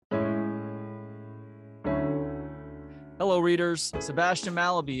Hello, readers. Sebastian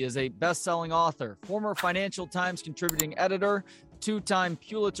Mallaby is a best-selling author, former Financial Times contributing editor, two-time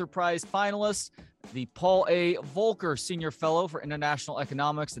Pulitzer Prize finalist, the Paul A. Volcker Senior Fellow for International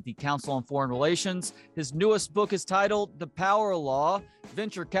Economics at the Council on Foreign Relations. His newest book is titled The Power Law,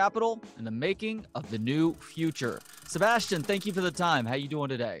 Venture Capital and the Making of the New Future. Sebastian, thank you for the time. How are you doing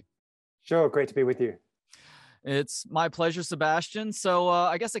today? Sure, great to be with you. It's my pleasure, Sebastian. So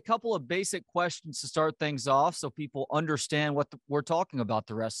I guess a couple of basic questions to start things off so people understand what we're talking about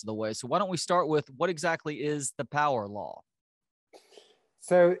the rest of the way. So why don't we start with what exactly is the power law?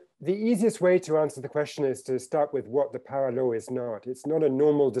 So the easiest way to answer the question is to start with what the power law is not. It's not a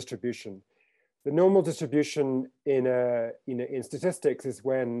normal distribution. The normal distribution in statistics is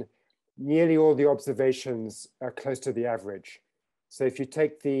when nearly all the observations are close to the average. So if you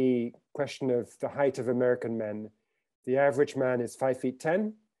take the question of the height of American men, the average man is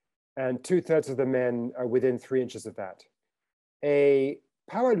 5'10", and 2/3 of the men are within 3 inches of that. A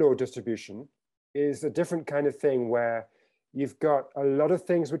power law distribution is a different kind of thing where you've got a lot of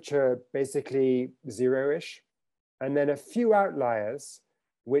things which are basically zero-ish, and then a few outliers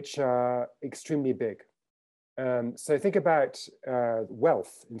which are extremely big. So think about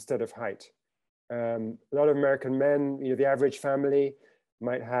wealth instead of height. A lot of American men, the average family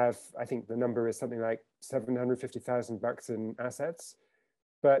might have, I think the number is something like $750,000 in assets.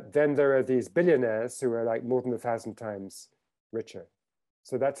 But then there are these billionaires who are like more than 1,000 times richer.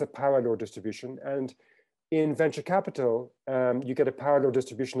 So that's a power law distribution. And in venture capital, you get a power law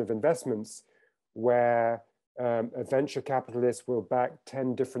distribution of investments where a venture capitalist will back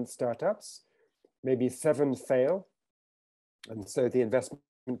 10 different startups, maybe 7 fail. And so the investment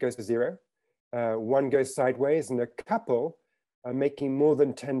goes to zero. One goes sideways, and a couple are making more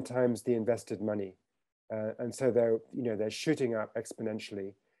than 10 times the invested money. And so they're shooting up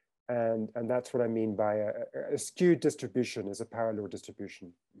exponentially. And that's what I mean by a skewed distribution is a power law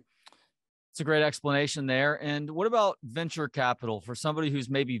distribution. It's a great explanation there. And what about venture capital? For somebody who's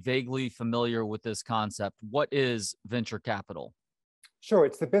maybe vaguely familiar with this concept, what is venture capital? Sure,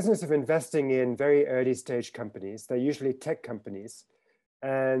 it's the business of investing in very early stage companies. They're usually tech companies.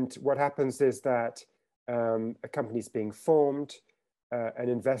 And what happens is that a company is being formed, an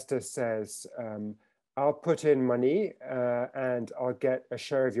investor says, I'll put in money and I'll get a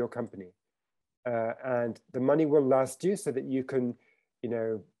share of your company. And the money will last you so that you can,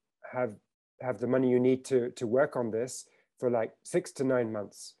 have the money you need to work on this for like 6 to 9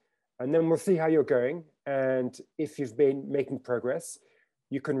 months. And then we'll see how you're going. And if you've been making progress,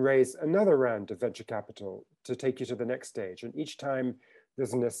 you can raise another round of venture capital to take you to the next stage. And each time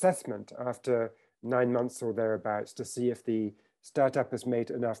there's an assessment after 9 months or thereabouts to see if the startup has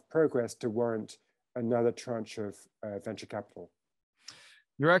made enough progress to warrant another tranche of venture capital.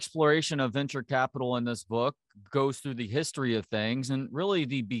 Your exploration of venture capital in this book goes through the history of things and really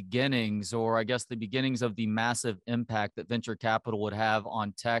the beginnings, or I guess the beginnings of the massive impact that venture capital would have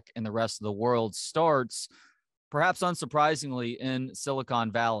on tech and the rest of the world starts, perhaps unsurprisingly, in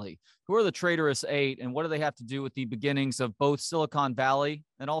Silicon Valley. Who are the Traitorous Eight, and what do they have to do with the beginnings of both Silicon Valley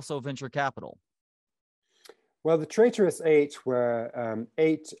and also venture capital? Well, the Traitorous Eight were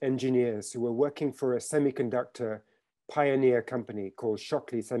 8 engineers who were working for a semiconductor pioneer company called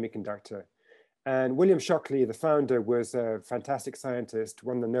Shockley Semiconductor. And William Shockley, the founder, was a fantastic scientist,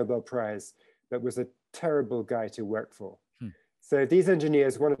 won the Nobel Prize, but was a terrible guy to work for. So these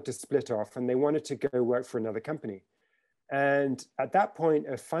engineers wanted to split off and they wanted to go work for another company. And at that point,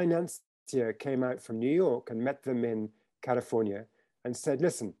 a financier came out from New York and met them in California and said,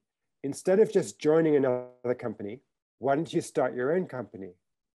 listen, instead of just joining another company, why don't you start your own company?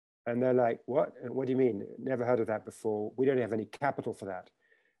 And they're like, what? What do you mean? Never heard of that before. We don't have any capital for that.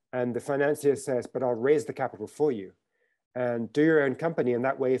 And the financier says, but I'll raise the capital for you and do your own company. And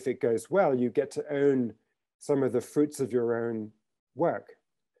that way, if it goes well, you get to own some of the fruits of your own work.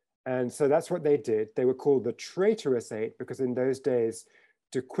 And so that's what they did. They were called the Traitorous Eight because in those days,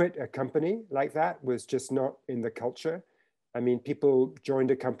 to quit a company like that was just not in the culture. I mean, people joined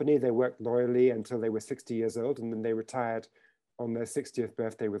a company, they worked loyally until they were 60 years old, and then they retired on their 60th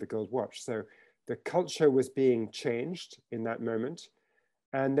birthday with a gold watch. So the culture was being changed in that moment.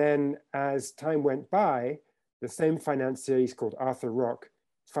 And then as time went by, the same financier, he's called Arthur Rock,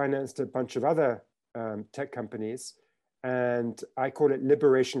 financed a bunch of other tech companies. And I call it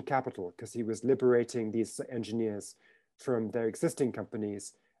liberation capital because he was liberating these engineers from their existing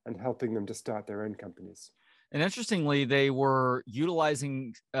companies and helping them to start their own companies. And interestingly, they were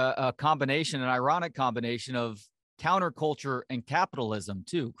utilizing a combination, an ironic combination of counterculture and capitalism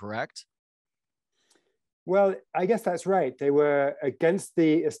too, correct? Well, I guess that's right. They were against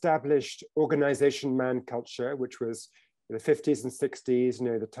the established organization man culture, which was the 50s and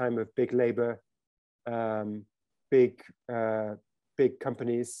 60s, the time of big labor, big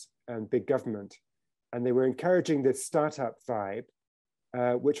companies and big government. And they were encouraging this startup vibe,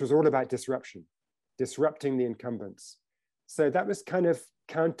 which was all about disrupting the incumbents. So that was kind of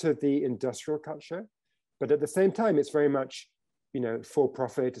counter the industrial culture. But at the same time, it's very much, for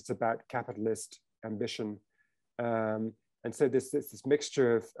profit. It's about capitalist ambition. And so this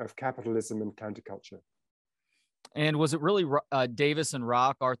mixture of capitalism and counterculture. And was it really Davis and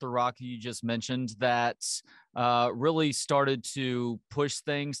Arthur Rock, who you just mentioned, that really started to push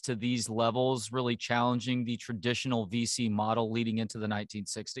things to these levels, really challenging the traditional VC model leading into the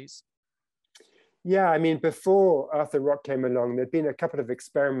 1960s? Yeah, I mean, before Arthur Rock came along, there'd been a couple of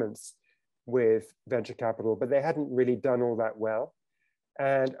experiments with venture capital, but they hadn't really done all that well.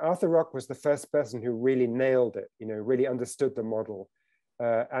 And Arthur Rock was the first person who really nailed it, really understood the model.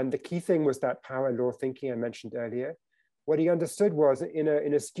 And the key thing was that power law thinking I mentioned earlier. What he understood was in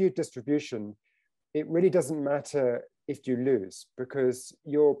a skewed distribution, it really doesn't matter if you lose, because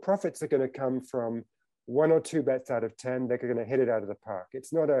your profits are going to come from 1 or 2 bets out of 10. They're going to hit it out of the park.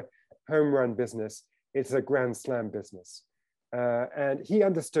 It's not a home run business. It's a grand slam business. And he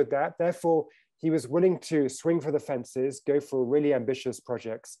understood that. Therefore, he was willing to swing for the fences, go for really ambitious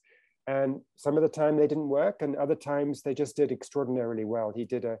projects. And some of the time they didn't work, and other times they just did extraordinarily well. He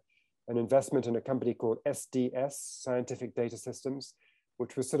did an investment in a company called SDS, Scientific Data Systems,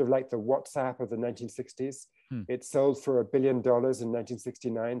 which was sort of like the WhatsApp of the 1960s. It sold for $1 billion in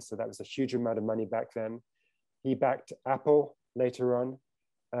 1969, so that was a huge amount of money back then. He backed Apple later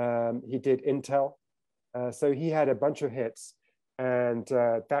on. He did Intel. So he had a bunch of hits, and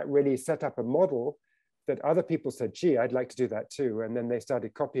that really set up a model that other people said, gee, I'd like to do that too. And then they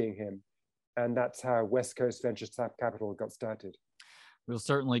started copying him. And that's how West Coast Venture Capital got started. We'll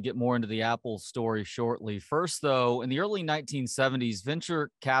certainly get more into the Apple story shortly. First, though, in the early 1970s, venture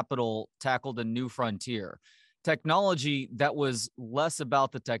capital tackled a new frontier, technology that was less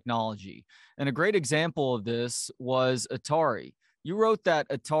about the technology. And a great example of this was Atari. You wrote that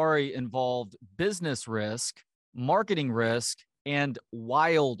Atari involved business risk, marketing risk, and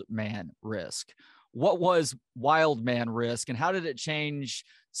wild man risk. What was wild man risk, and how did it change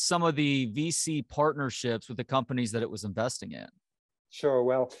some of the VC partnerships with the companies that it was investing in? Sure.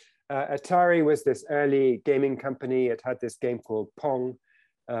 Well, Atari was this early gaming company. It had this game called Pong.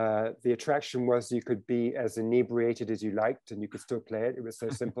 The attraction was you could be as inebriated as you liked, and you could still play it. It was so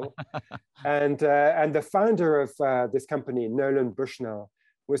simple. And the founder of this company, Nolan Bushnell,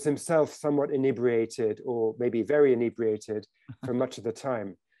 was himself somewhat inebriated, or maybe very inebriated, for much of the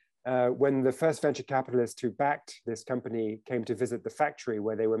time. When the first venture capitalist who backed this company came to visit the factory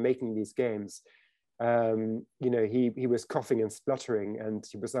where they were making these games, he was coughing and spluttering, and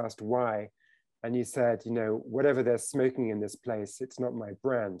he was asked why. And he said, whatever they're smoking in this place, it's not my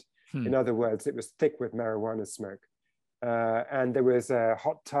brand. In other words, it was thick with marijuana smoke. And there was a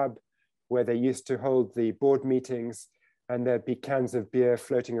hot tub where they used to hold the board meetings, and there'd be cans of beer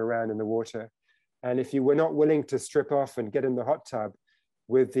floating around in the water. And if you were not willing to strip off and get in the hot tub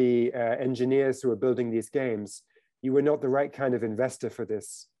with the engineers who were building these games, you were not the right kind of investor for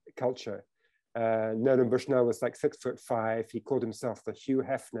this culture. Nolan Bushnell was like 6'5". He called himself the Hugh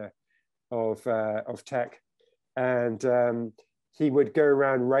Hefner of tech. And he would go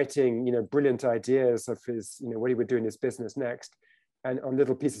around writing, brilliant ideas of his, what he would do in his business next, and on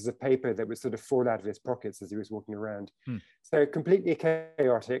little pieces of paper that would sort of fall out of his pockets as he was walking around. So completely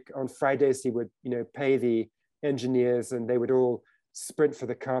chaotic. On Fridays, he would, pay the engineers, and they would all sprint for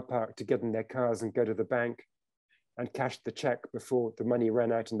the car park to get in their cars and go to the bank and cash the check before the money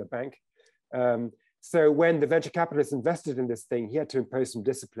ran out in the bank. So when the venture capitalist invested in this thing, he had to impose some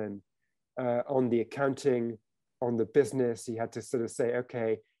discipline on the accounting, on the business. He had to sort of say,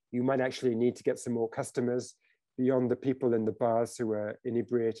 okay, you might actually need to get some more customers beyond the people in the bars who were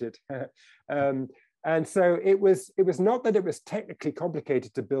inebriated. And so it was not that it was technically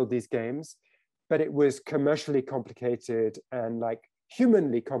complicated to build these games, but it was commercially complicated and like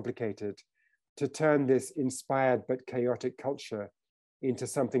humanly complicated to turn this inspired but chaotic culture into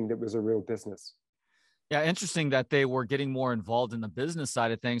something that was a real business. Yeah, interesting that they were getting more involved in the business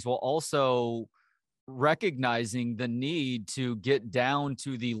side of things while also recognizing the need to get down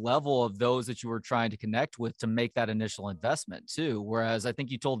to the level of those that you were trying to connect with to make that initial investment too. Whereas I think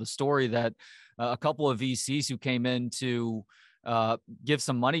you told the story that a couple of VCs who came in to give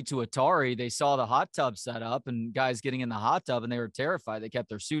some money to Atari, they saw the hot tub set up and guys getting in the hot tub, and they were terrified. They kept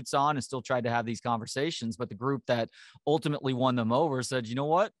their suits on and still tried to have these conversations. But the group that ultimately won them over said, you know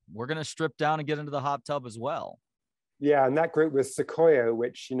what, we're going to strip down and get into the hot tub as well. Yeah, and that group was Sequoia,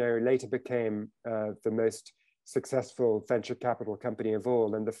 which later became the most successful venture capital company of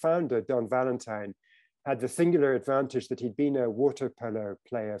all. And the founder, Don Valentine, had the singular advantage that he'd been a water polo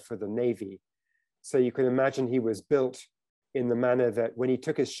player for the Navy. So you can imagine he was built in the manner that when he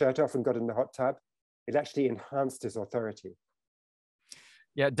took his shirt off and got in the hot tub, it actually enhanced his authority.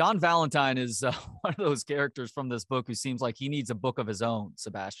 Yeah, Don Valentine is one of those characters from this book who seems like he needs a book of his own,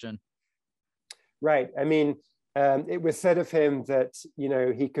 Sebastian. Right. I mean, it was said of him that, you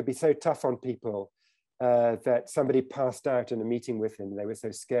know, he could be so tough on people that somebody passed out in a meeting with him. They were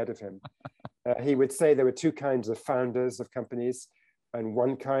so scared of him. He would say there were two kinds of founders of companies, and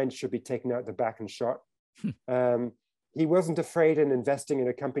one kind should be taken out the back and shot. He wasn't afraid in investing in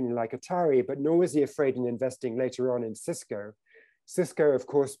a company like Atari, but nor was he afraid in investing later on in Cisco. Cisco, of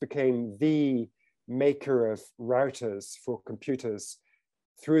course, became the maker of routers for computers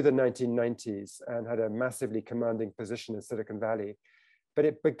through the 1990s and had a massively commanding position in Silicon Valley. But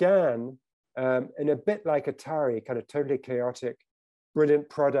it began in a bit like Atari, kind of totally chaotic, brilliant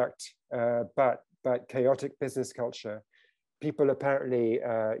product, but chaotic business culture. People apparently,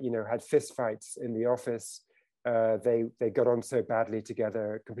 you know, had fistfights in the office. They got on so badly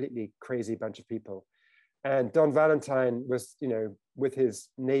together, a completely crazy bunch of people. And Don Valentine was, you know, with his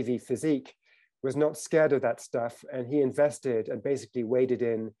Navy physique, was not scared of that stuff. And he invested and basically waded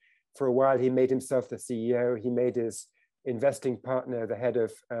in. For a while, he made himself the CEO. He made his investing partner the head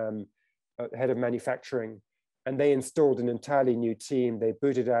of manufacturing. And they installed an entirely new team. They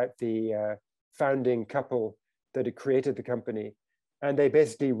booted out the founding couple that had created the company. And they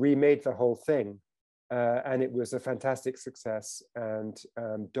basically remade the whole thing. And it was a fantastic success and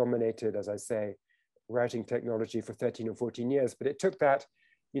dominated, as I say, routing technology for 13 or 14 years. But it took that,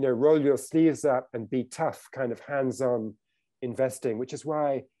 you know, roll your sleeves up and be tough kind of hands-on investing, which is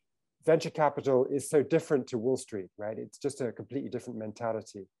why venture capital is so different to Wall Street, right? It's just a completely different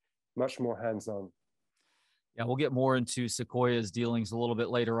mentality, much more hands-on. Yeah, we'll get more into Sequoia's dealings a little bit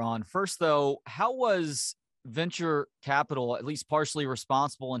later on. First, though, how was venture capital at least partially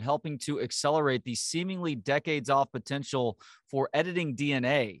responsible in helping to accelerate the seemingly decades-off potential for editing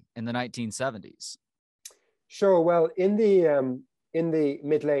DNA in the 1970s? Sure. Well, in the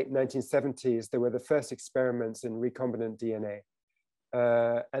mid-late 1970s, there were the first experiments in recombinant DNA.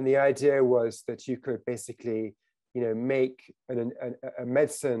 And the idea was that you could basically, you know, make a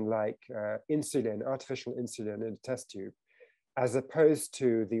medicine like insulin, artificial insulin in a test tube, as opposed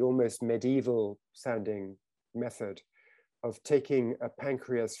to the almost medieval sounding method of taking a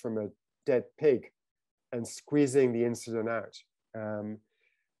pancreas from a dead pig and squeezing the insulin out.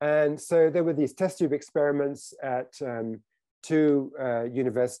 And so there were these test tube experiments at two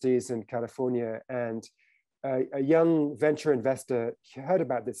universities in California, and a young venture investor heard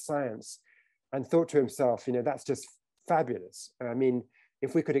about this science and thought to himself, you know, that's just fabulous. I mean,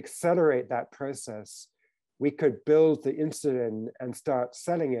 if we could accelerate that process, we could build the insulin and start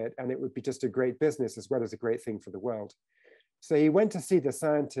selling it, and it would be just a great business as well as a great thing for the world. So he went to see the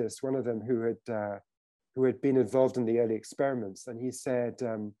scientist, one of them who had been involved in the early experiments, and he said,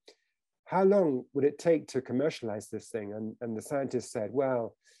 how long would it take to commercialize this thing? And the scientist said,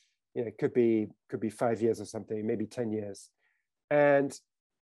 well, you know, it could be 5 years or something, maybe 10 years. And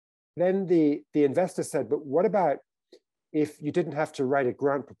then the investor said, but what about if you didn't have to write a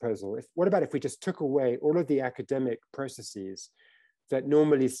grant proposal? What about if we just took away all of the academic processes that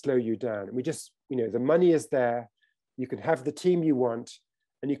normally slow you down? And we just, you know, the money is there, you can have the team you want,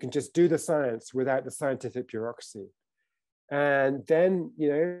 and you can just do the science without the scientific bureaucracy. And then, you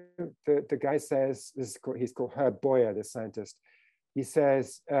know, the guy says, he's called Herb Boyer, the scientist. He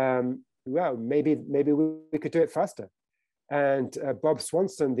says, well, maybe we could do it faster. And Bob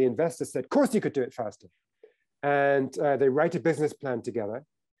Swanson, the investor, said, of course you could do it faster. And they write a business plan together,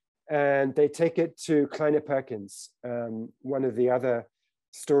 and they take it to Kleiner Perkins, one of the other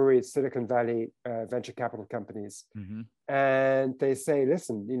storied Silicon Valley venture capital companies. Mm-hmm. And they say,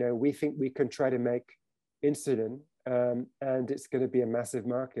 listen, you know, we think we can try to make insulin, and it's going to be a massive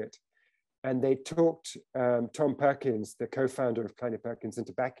market. And they talked Tom Perkins, the co-founder of Kleiner Perkins,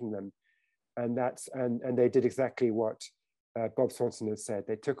 into backing them. And they did exactly what Bob Swanson had said.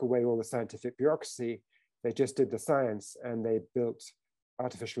 They took away all the scientific bureaucracy. They just did the science, and they built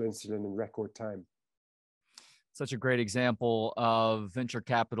artificial insulin in record time. Such a great example of venture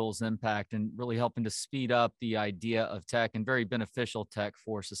capital's impact and really helping to speed up the idea of tech, and very beneficial tech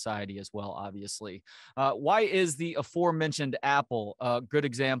for society as well, obviously. Why is the aforementioned Apple a good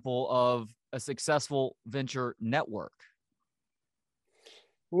example of a successful venture network?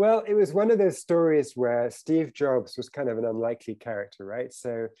 Well, it was one of those stories where Steve Jobs was kind of an unlikely character, right?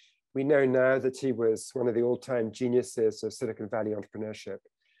 So we know now that he was one of the all-time geniuses of Silicon Valley entrepreneurship.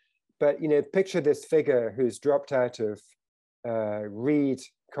 But picture this figure who's dropped out of Reed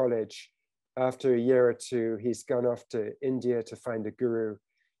College. After a year or two, he's gone off to India to find a guru.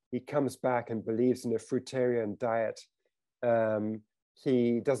 He comes back and believes in a fruitarian diet.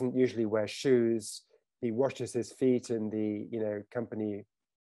 He doesn't usually wear shoes. He washes his feet in the company.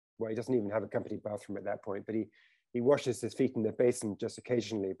 Well, he doesn't even have a company bathroom at that point, but he washes his feet in the basin just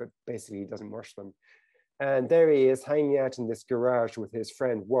occasionally, but basically he doesn't wash them. And there he is hanging out in this garage with his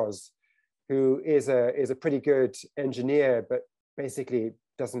friend Woz, who is a pretty good engineer, but basically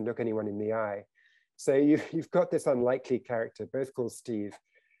doesn't look anyone in the eye. So you've got this unlikely character, both called Steve,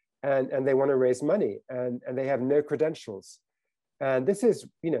 and they want to raise money, and they have no credentials. And this is,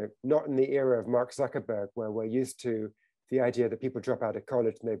 not in the era of Mark Zuckerberg, where we're used to the idea that people drop out of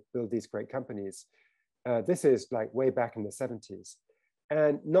college and they build these great companies. This is like way back in the 70s.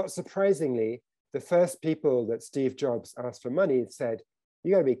 And not surprisingly, the first people that Steve Jobs asked for money said,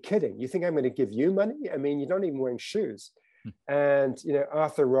 "You gotta be kidding. You think I'm gonna give you money? I mean, you're not even wearing shoes." And,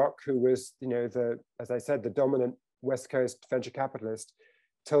 Arthur Rock, who was, as I said, the dominant West Coast venture capitalist,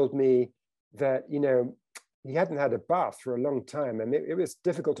 told me that, he hadn't had a bath for a long time. And it was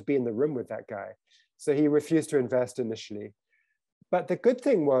difficult to be in the room with that guy. So he refused to invest initially. But the good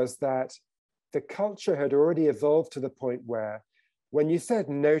thing was that the culture had already evolved to the point where when you said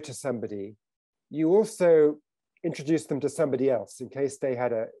no to somebody, you also introduced them to somebody else in case they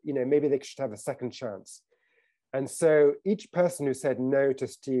had maybe they should have a second chance. And so each person who said no to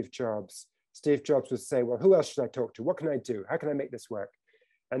Steve Jobs would say, well, who else should I talk to? What can I do? How can I make this work?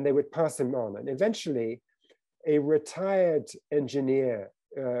 And they would pass him on. And eventually, a retired engineer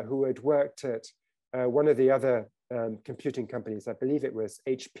who had worked at one of the other computing companies, I believe it was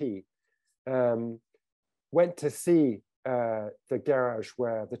HP, went to see the garage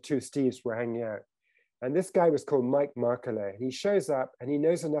where the two Steves were hanging out. And this guy was called Mike Markale. He shows up and he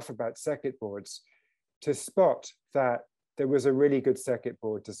knows enough about circuit boards to spot that there was a really good circuit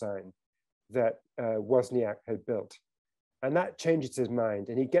board design that Wozniak had built. And that changes his mind,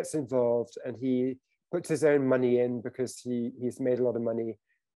 and he gets involved and he puts his own money in because he's made a lot of money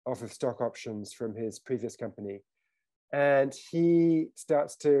off of stock options from his previous company. And he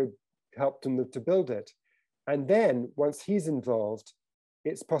starts to help them to build it. And then once he's involved,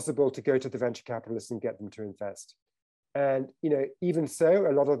 it's possible to go to the venture capitalists and get them to invest. And even so,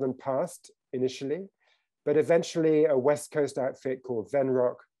 a lot of them passed initially, but eventually a West Coast outfit called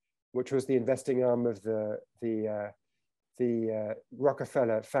Venrock, which was the investing arm of the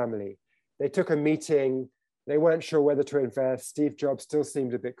Rockefeller family, they took a meeting. They weren't sure whether to invest. Steve Jobs still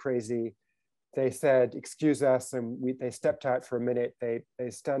seemed a bit crazy. They said, "Excuse us," and they stepped out for a minute. They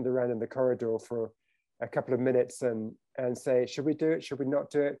stand around in the corridor for a couple of minutes and say, "Should we do it? Should we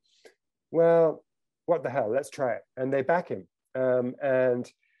not do it?" "Well, what the hell? Let's try it." And they back him.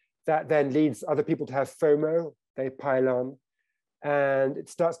 And that then leads other people to have FOMO. They pile on, and it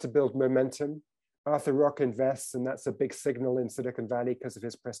starts to build momentum. Arthur Rock invests, and that's a big signal in Silicon Valley because of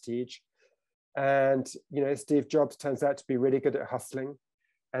his prestige. And Steve Jobs turns out to be really good at hustling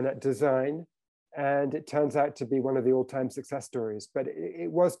and at design, and it turns out to be one of the all-time success stories. But it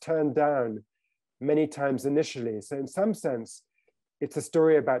was turned down many times initially. So in some sense, it's a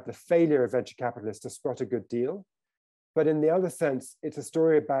story about the failure of venture capitalists to spot a good deal. But in the other sense, it's a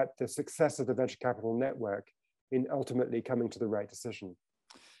story about the success of the venture capital network in ultimately coming to the right decision.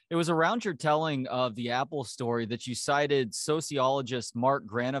 It was around your telling of the Apple story that you cited sociologist Mark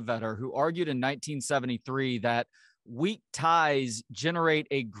Granovetter, who argued in 1973 that weak ties generate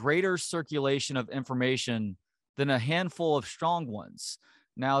a greater circulation of information than a handful of strong ones.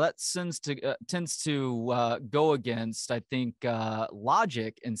 Now, that tends to go against, I think,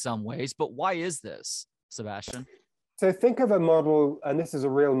 logic in some ways. But why is this, Sebastian? So think of a model, and this is a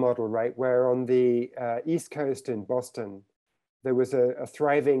real model, right, where on the East Coast in Boston, there was a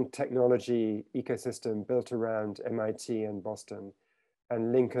thriving technology ecosystem built around MIT and Boston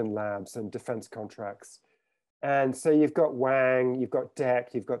and Lincoln Labs and defense contracts. And so you've got Wang, you've got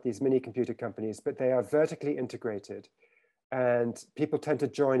DEC, you've got these mini computer companies, but they are vertically integrated. And people tend to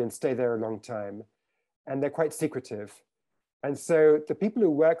join and stay there a long time. And they're quite secretive. And so the people who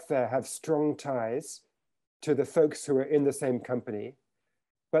work there have strong ties to the folks who are in the same company.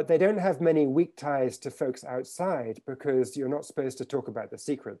 But they don't have many weak ties to folks outside because you're not supposed to talk about the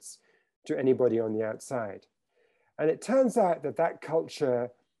secrets to anybody on the outside. And it turns out that that culture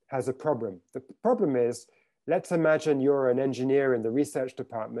has a problem. The problem is, let's imagine you're an engineer in the research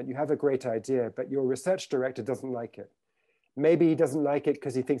department. You have a great idea, but your research director doesn't like it. Maybe he doesn't like it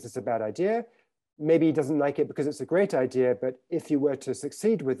because he thinks it's a bad idea. Maybe he doesn't like it because it's a great idea, but if you were to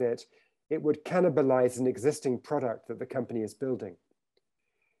succeed with it, it would cannibalize an existing product that the company is building.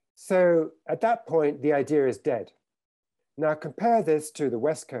 So at that point, the idea is dead. Now compare this to the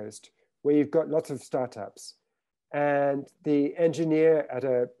West Coast, where you've got lots of startups. And the engineer at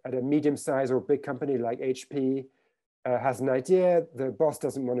a medium-sized or big company like HP has an idea, the boss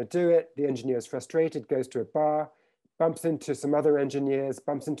doesn't want to do it, the engineer is frustrated, goes to a bar, bumps into some other engineers,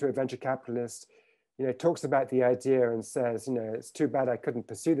 bumps into a venture capitalist, talks about the idea and says, it's too bad I couldn't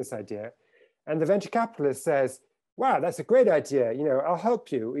pursue this idea. And the venture capitalist says, wow, that's a great idea. I'll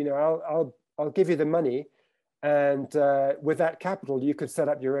help you. I'll give you the money. And with that capital, you could set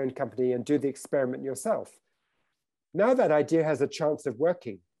up your own company and do the experiment yourself. Now that idea has a chance of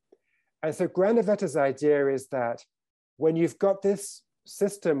working. And so Granovetter's idea is that when you've got this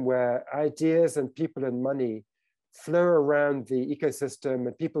system where ideas and people and money flow around the ecosystem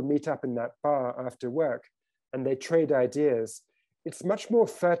and people meet up in that bar after work and they trade ideas, it's much more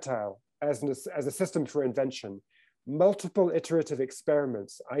fertile as a system for invention. Multiple iterative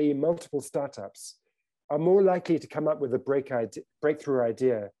experiments, i.e. multiple startups, are more likely to come up with a breakthrough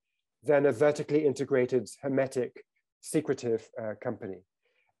idea than a vertically integrated, hermetic, secretive company.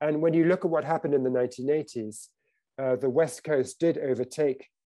 And when you look at what happened in the 1980s, the West Coast did overtake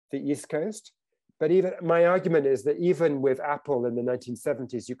the East Coast. But even my argument is that even with Apple in the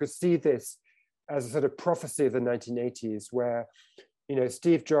 1970s, you could see this as a sort of prophecy of the 1980s, where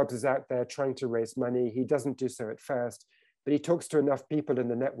Steve Jobs is out there trying to raise money. He doesn't do so at first, but he talks to enough people in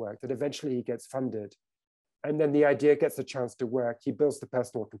the network that eventually he gets funded. And then the idea gets a chance to work. He builds the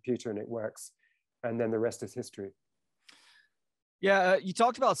personal computer and it works. And then the rest is history. Yeah, you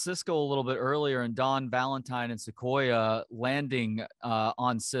talked about Cisco a little bit earlier, and Don Valentine and Sequoia landing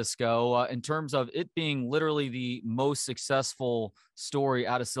on Cisco in terms of it being literally the most successful story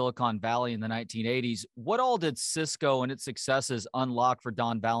out of Silicon Valley in the 1980s. What all did Cisco and its successes unlock for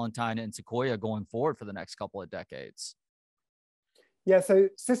Don Valentine and Sequoia going forward for the next couple of decades? Yeah, so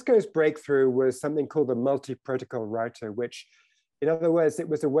Cisco's breakthrough was something called a multi-protocol router, which, in other words, it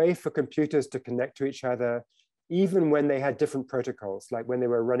was a way for computers to connect to each other even when they had different protocols, like when they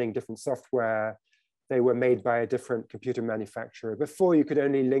were running different software, they were made by a different computer manufacturer. Before, you could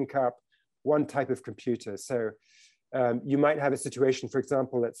only link up one type of computer. So you might have a situation, for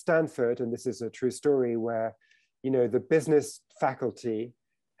example, at Stanford, and this is a true story, where the business faculty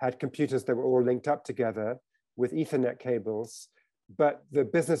had computers that were all linked up together with Ethernet cables, but the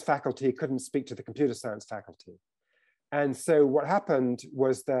business faculty couldn't speak to the computer science faculty. And so what happened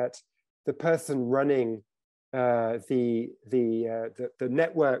was that the person running the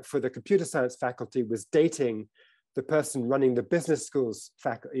network for the computer science faculty was dating the person running the business school's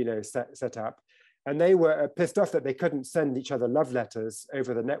set up, and they were pissed off that they couldn't send each other love letters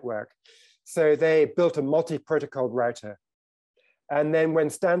over the network. So they built a multi-protocol router. And then when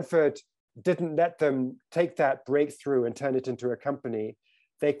Stanford didn't let them take that breakthrough and turn it into a company,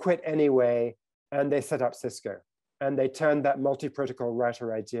 they quit anyway, and they set up Cisco. And they turned that multi-protocol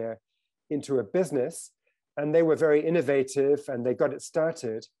router idea into a business. And they were very innovative and they got it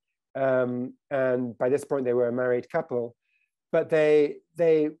started. And by this point, they were a married couple, but they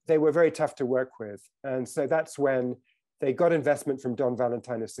were very tough to work with. And so that's when they got investment from Don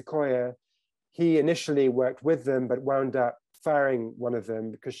Valentine of Sequoia. He initially worked with them, but wound up firing one of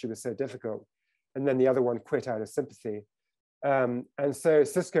them because she was so difficult. And then the other one quit out of sympathy. And so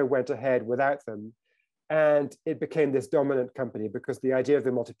Cisco went ahead without them. And it became this dominant company because the idea of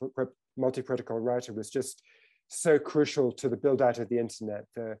the multi-protocol router was just so crucial to the build out of the internet.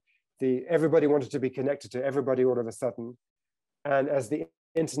 Everybody wanted to be connected to everybody all of a sudden. And as the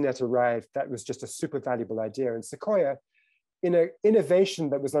internet arrived, that was just a super valuable idea. And Sequoia, in an innovation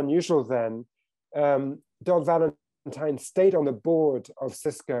that was unusual then, Don Valentine stayed on the board of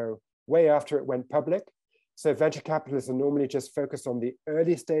Cisco way after it went public. So venture capitalists are normally just focused on the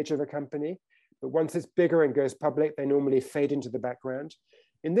early stage of a company. But once it's bigger and goes public, they normally fade into the background.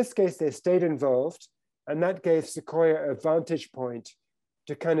 In this case, they stayed involved, and that gave Sequoia a vantage point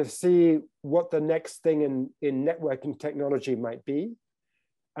to kind of see what the next thing in networking technology might be.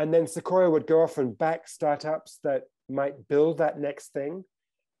 And then Sequoia would go off and back startups that might build that next thing.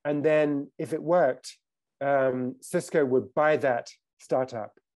 And then if it worked, Cisco would buy that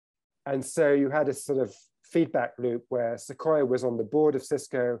startup. And so you had a sort of feedback loop where Sequoia was on the board of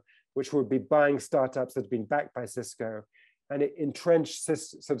Cisco, which would be buying startups that had been backed by Cisco. And it entrenched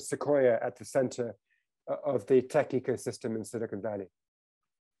Sequoia at the center of the tech ecosystem in Silicon Valley.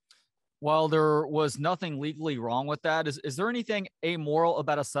 While there was nothing legally wrong with that, is there anything amoral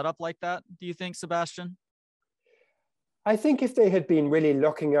about a setup like that, do you think, Sebastian? I think if they had been really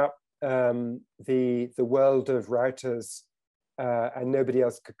locking up the world of routers and nobody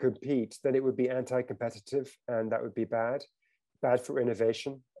else could compete, then it would be anti-competitive and that would be bad. bad for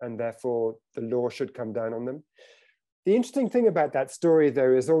innovation, and therefore the law should come down on them. The interesting thing about that story,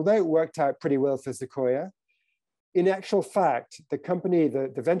 though, is although it worked out pretty well for Sequoia, in actual fact, the company,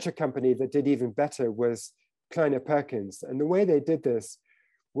 the venture company that did even better was Kleiner Perkins. And the way they did this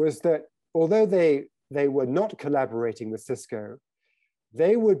was that although they were not collaborating with Cisco,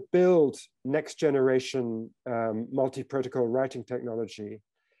 they would build next generation multi-protocol routing technology.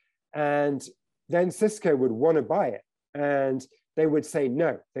 And then Cisco would want to buy it. And they would say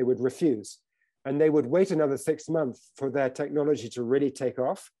no, they would refuse. And they would wait another 6 months for their technology to really take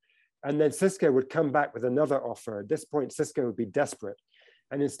off. And then Cisco would come back with another offer. At this point, Cisco would be desperate.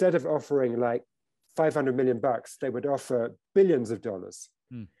 And instead of offering like 500 million bucks, they would offer billions of dollars.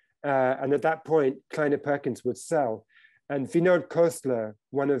 And at that point, Kleiner Perkins would sell. And Vinod Khosla,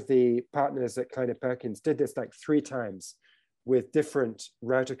 one of the partners at Kleiner Perkins, did this like 3 times with different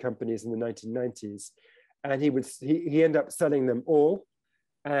router companies in the 1990s. And he ended up selling them all.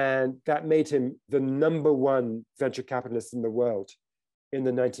 And that made him the #1 venture capitalist in the world in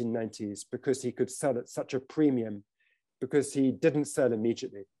the 1990s because he could sell at such a premium because he didn't sell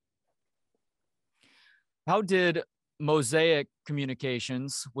immediately. How did Mosaic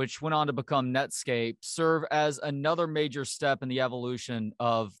Communications, which went on to become Netscape, serve as another major step in the evolution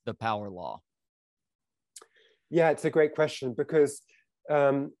of the power law? Yeah, it's a great question because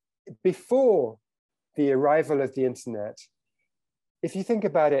before the arrival of the internet, if you think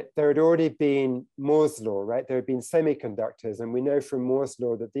about it, there had already been Moore's law, right? There had been semiconductors, and we know from Moore's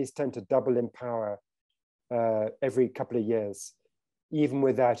law that these tend to double in power every couple of years, even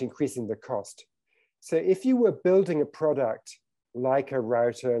without increasing the cost. So if you were building a product like a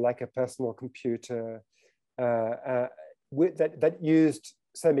router, like a personal computer that used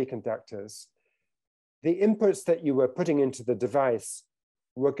semiconductors, the inputs that you were putting into the device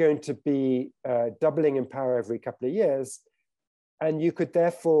were going to be doubling in power every couple of years. And you could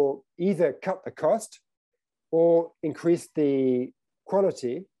therefore either cut the cost or increase the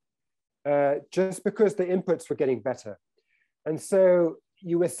quality just because the inputs were getting better. And so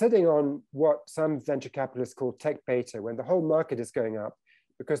you were sitting on what some venture capitalists call tech beta, when the whole market is going up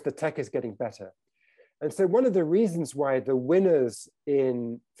because the tech is getting better. And so one of the reasons why the winners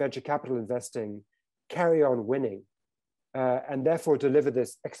in venture capital investing carry on winning and therefore deliver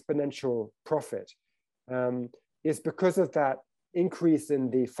this exponential profit is because of that increase in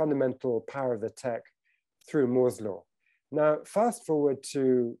the fundamental power of the tech through Moore's law. Now, fast forward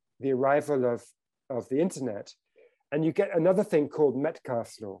to the arrival of the internet, and you get another thing called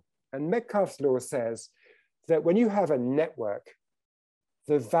Metcalfe's law. And Metcalfe's law says that when you have a network,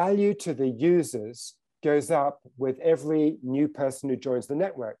 the value to the users goes up with every new person who joins the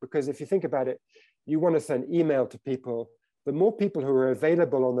network. Because if you think about it, you want to send email to people, the more people who are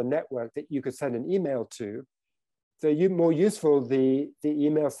available on the network that you could send an email to, the more useful the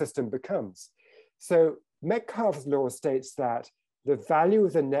email system becomes. So Metcalfe's law states that the value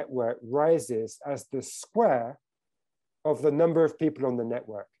of the network rises as the square of the number of people on the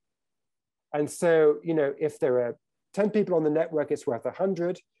network. And so, you know, if there are 10 people on the network, it's worth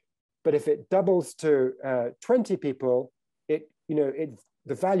 100. But if it doubles to 20 people,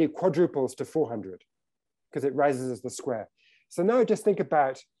 the value quadruples to 400 because it rises as the square. So now just think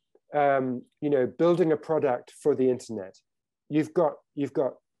about building a product for the internet. You've got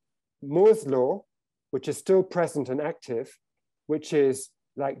Moore's law, which is still present and active, which is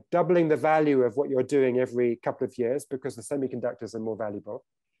like doubling the value of what you're doing every couple of years because the semiconductors are more valuable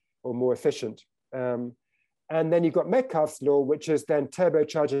or more efficient. And then you've got Metcalfe's law, which is then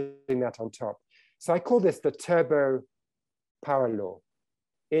turbocharging that on top. So I call this the turbo power law.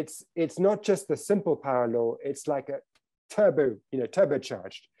 It's not just the simple power law, it's like a turbo,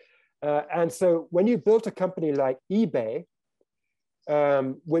 turbocharged. And so when you built a company like eBay,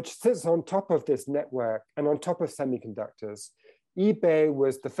 which sits on top of this network and on top of semiconductors, eBay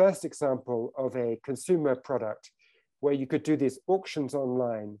was the first example of a consumer product where you could do these auctions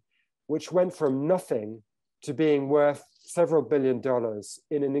online, which went from nothing to being worth several $billion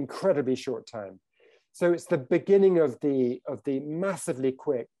in an incredibly short time. So it's the beginning of the massively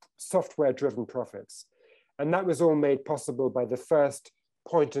quick software-driven profits. And that was all made possible by the first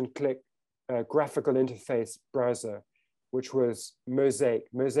point-and-click graphical interface browser, which was Mosaic.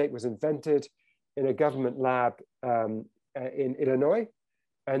 Mosaic was invented in a government lab in Illinois,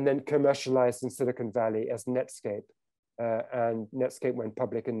 and then commercialized in Silicon Valley as Netscape. And Netscape went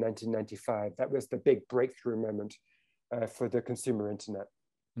public in 1995. That was the big breakthrough moment for the consumer internet.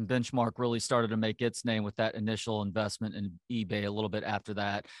 And Benchmark really started to make its name with that initial investment in eBay a little bit after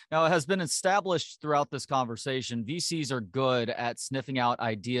that. Now, it has been established throughout this conversation, VCs are good at sniffing out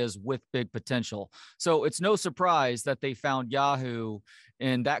ideas with big potential. So it's no surprise that they found Yahoo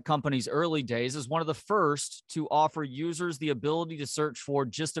in that company's early days as one of the first to offer users the ability to search for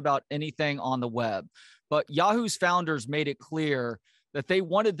just about anything on the web. But Yahoo's founders made it clear that they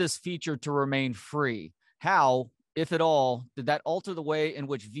wanted this feature to remain free. How, if at all, did that alter the way in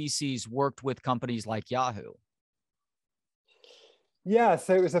which VCs worked with companies like Yahoo? Yeah,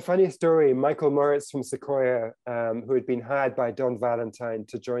 so it was a funny story. Michael Moritz from Sequoia, who had been hired by Don Valentine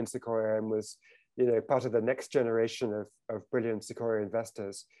to join Sequoia and was, part of the next generation of brilliant Sequoia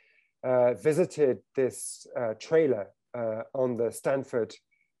investors, visited this trailer on the Stanford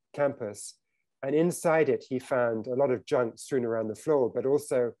campus. And inside it, he found a lot of junk strewn around the floor, but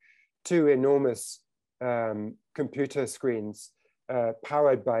also two enormous computer screens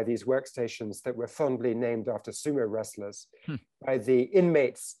powered by these workstations that were fondly named after sumo wrestlers by the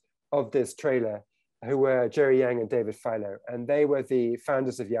inmates of this trailer, who were Jerry Yang and David Filo. And they were the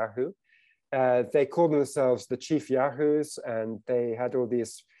founders of Yahoo. They called themselves the Chief Yahoos, and they had all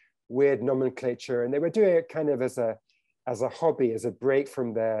these weird nomenclature. And they were doing it kind of as a hobby, as a break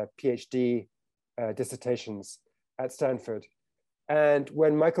from their PhD dissertations at Stanford. And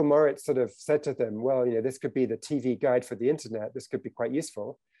when Michael Moritz sort of said to them, well, this could be the TV guide for the internet, this could be quite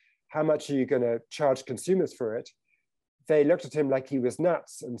useful. How much are you going to charge consumers for it? They looked at him like he was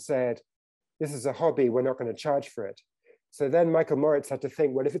nuts and said, this is a hobby, we're not going to charge for it. So then Michael Moritz had to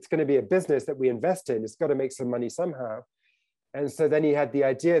think, well, if it's going to be a business that we invest in, it's got to make some money somehow. And so then he had the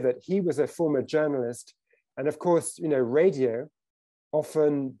idea that he was a former journalist. And of course, radio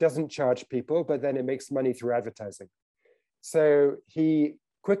often doesn't charge people, but then it makes money through advertising. So he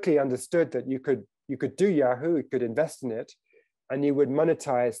quickly understood that you could do Yahoo, you could invest in it, and you would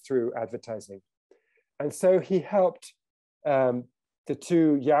monetize through advertising. And so he helped the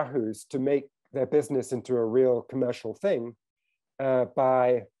two Yahoos to make their business into a real commercial thing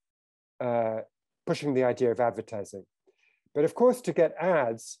by pushing the idea of advertising. But of course, to get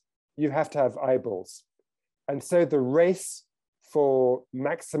ads, you have to have eyeballs. And so the race for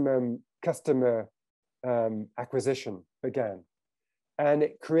maximum customer acquisition began. And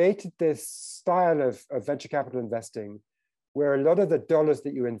it created this style of venture capital investing where a lot of the dollars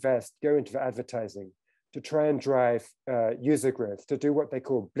that you invest go into advertising to try and drive user growth, to do what they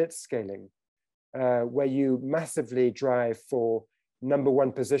call blitz scaling, where you massively drive for number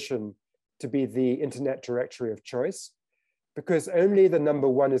one position to be the internet directory of choice, because only the number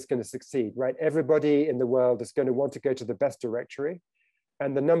one is going to succeed, right? Everybody in the world is going to want to go to the best directory,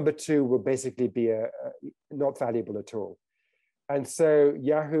 and the number two will basically be not valuable at all. And so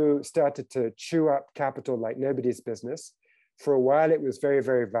Yahoo started to chew up capital like nobody's business. For a while, it was very,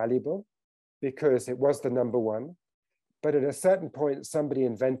 very valuable because it was the number one. But at a certain point, somebody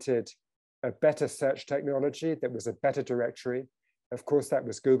invented a better search technology that was a better directory. Of course, that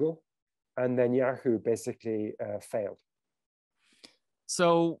was Google. And then Yahoo basically failed.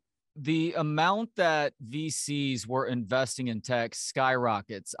 So the amount that VCs were investing in tech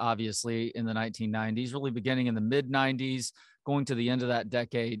skyrockets, obviously, in the 1990s, really beginning in the mid-90s, going to the end of that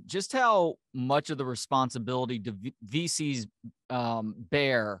decade. Just how much of the responsibility do VCs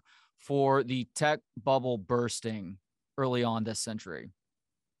bear for the tech bubble bursting early on this century?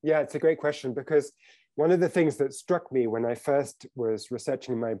 Yeah, it's a great question, because one of the things that struck me when I first was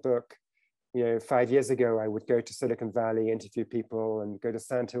researching my book, 5 years ago, I would go to Silicon Valley, interview people, and go to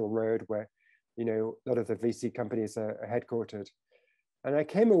Sand Hill Road, where, a lot of the VC companies are headquartered. And I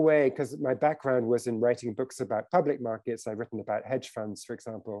came away, because my background was in writing books about public markets. I've written about hedge funds, for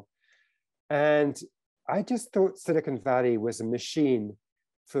example. And I just thought Silicon Valley was a machine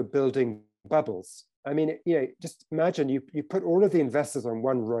for building bubbles. I mean, just imagine you put all of the investors on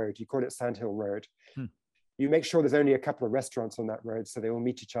one road, you call it Sand Hill Road. You make sure there's only a couple of restaurants on that road, so they all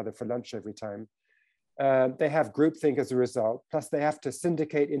meet each other for lunch every time. They have groupthink as a result, plus they have to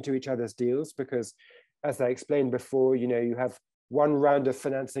syndicate into each other's deals because, as I explained before, you have one round of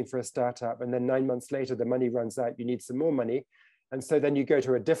financing for a startup, and then 9 months later, the money runs out, you need some more money. And so then you go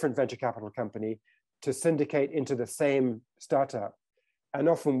to a different venture capital company to syndicate into the same startup. And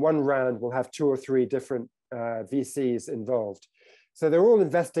often one round will have 2 or 3 different VCs involved. So they're all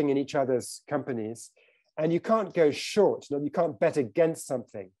investing in each other's companies. And you can't go short, you can't bet against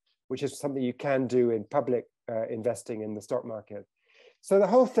something, which is something you can do in public investing in the stock market. So the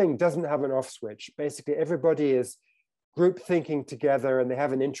whole thing doesn't have an off switch. Basically, everybody is group thinking together, and they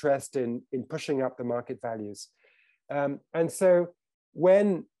have an interest in pushing up the market values. And so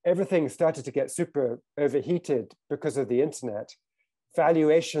when everything started to get super overheated because of the internet,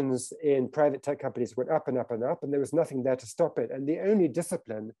 valuations in private tech companies went up and up and up, and there was nothing there to stop it. And the only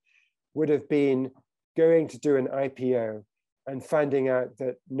discipline would have been going to do an IPO and finding out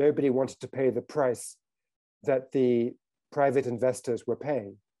that nobody wanted to pay the price that the private investors were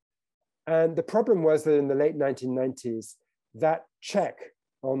paying. And the problem was that in the late 1990s, that check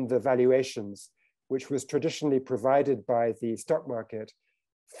on the valuations, which was traditionally provided by the stock market,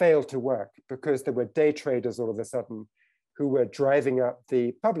 failed to work because there were day traders all of a sudden who were driving up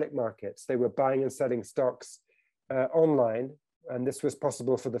the public markets. They were buying and selling stocks online, and this was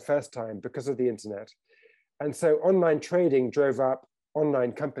possible for the first time because of the internet. And so online trading drove up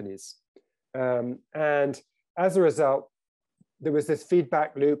online companies. And as a result, there was this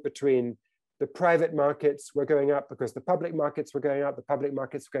feedback loop between the private markets were going up because the public markets were going up, the public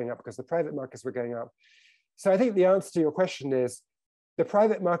markets were going up because the private markets were going up. So I think the answer to your question is the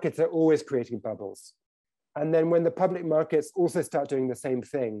private markets are always creating bubbles. And then when the public markets also start doing the same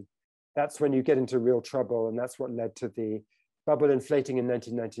thing, that's when you get into real trouble. And that's what led to the bubble inflating in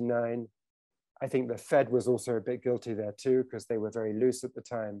 1999. I think the Fed was also a bit guilty there too, because they were very loose at the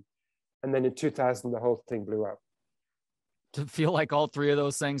time. And then in 2000, the whole thing blew up. To feel like all three of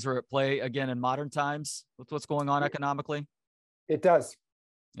those things are at play again in modern times with what's going on economically? It does.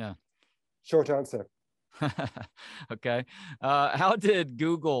 Yeah. Short answer. Okay. How did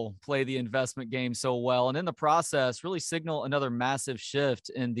Google play the investment game so well and in the process really signal another massive shift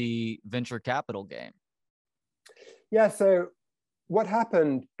in the venture capital game? Yeah, so what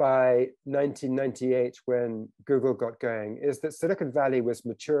happened by 1998 when Google got going is that Silicon Valley was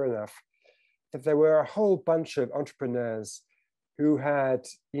mature enough that there were a whole bunch of entrepreneurs who had,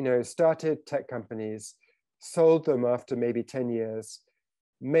 started tech companies, sold them after maybe 10 years,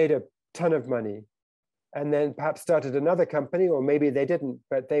 made a ton of money, and then perhaps started another company, or maybe they didn't,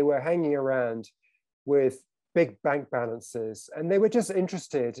 but they were hanging around with big bank balances. And they were just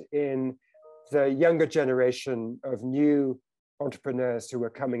interested in the younger generation of new entrepreneurs who were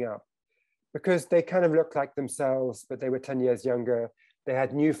coming up because they kind of looked like themselves, but they were 10 years younger. They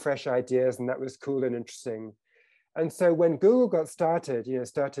had new, fresh ideas, and that was cool and interesting. And so when Google got started,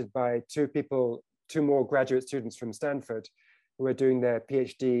 started by two more graduate students from Stanford who were doing their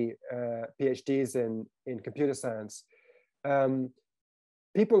PhDs in computer science,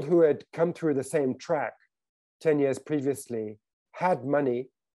 people who had come through the same track 10 years previously had money,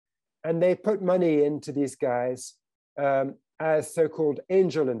 and they put money into these guys as so-called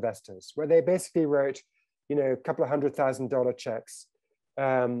angel investors, where they basically wrote, a couple of $100,000 checks,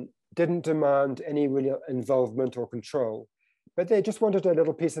 didn't demand any real involvement or control, but they just wanted a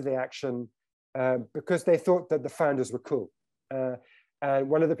little piece of the action because they thought that the founders were cool. And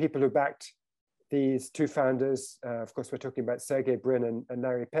one of the people who backed these two founders, of course, we're talking about Sergey Brin and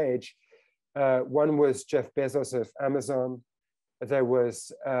Larry Page. One was Jeff Bezos of Amazon. There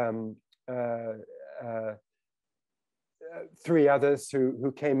was three others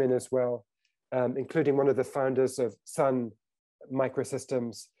who came in as well, including one of the founders of Sun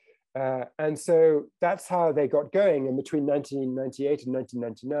Microsystems. And so that's how they got going. And between 1998 and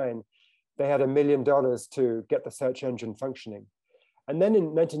 1999, they had $1 million to get the search engine functioning. And then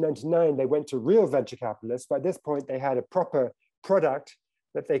in 1999, they went to real venture capitalists. By this point, they had a proper product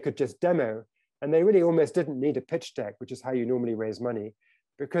that they could just demo. And they really almost didn't need a pitch deck, which is how you normally raise money,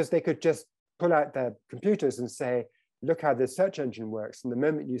 because they could just pull out their computers and say, look how this search engine works. And the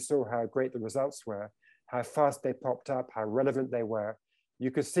moment you saw how great the results were, how fast they popped up, how relevant they were,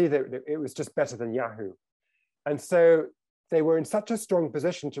 you could see that it was just better than Yahoo. And so they were in such a strong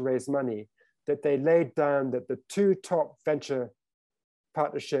position to raise money that they laid down that the two top venture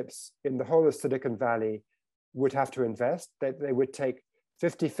partnerships in the whole of Silicon Valley would have to invest, that they would take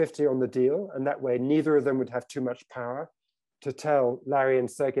 50-50 on the deal, and that way neither of them would have too much power to tell Larry and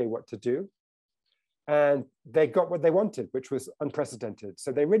Sergey what to do. And they got what they wanted, which was unprecedented.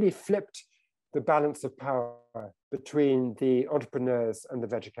 So they really flipped the balance of power between the entrepreneurs and the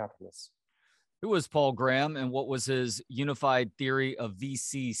venture capitalists. Who was Paul Graham, and what was his unified theory of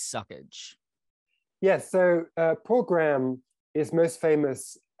VC suckage? Yes, so Paul Graham is most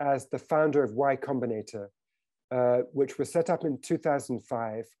famous as the founder of Y Combinator, which was set up in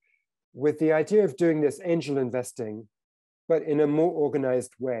 2005 with the idea of doing this angel investing, but in a more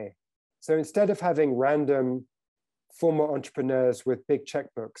organized way. So instead of having random former entrepreneurs with big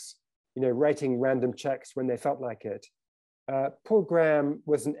checkbooks, writing random checks when they felt like it, Paul Graham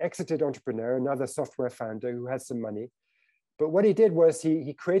was an exited entrepreneur, another software founder who had some money. But what he did was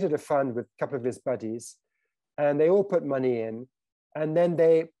he created a fund with a couple of his buddies, and they all put money in. And then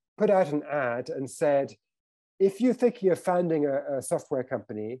they put out an ad and said, if you're thinking of founding a software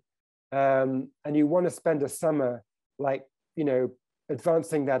company and you want to spend a summer like,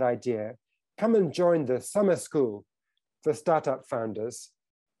 advancing that idea, come and join the summer school for startup founders,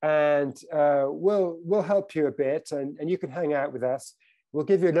 and we'll help you a bit, and you can hang out with us. We'll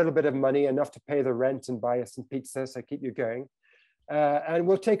give you a little bit of money, enough to pay the rent and buy us some pizza, so keep you going. And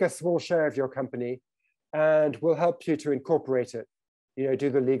we'll take a small share of your company, and we'll help you to incorporate it, do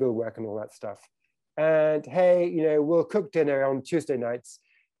the legal work and all that stuff. And hey, we'll cook dinner on Tuesday nights,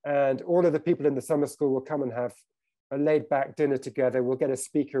 and all of the people in the summer school will come and have a laid back dinner together. We'll get a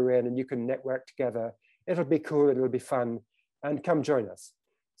speaker in and you can network together. It'll be cool, it'll be fun, and come join us.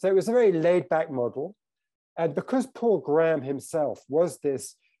 So it was a very laid back model. And because Paul Graham himself was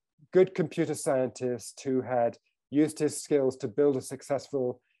this good computer scientist who had used his skills to build a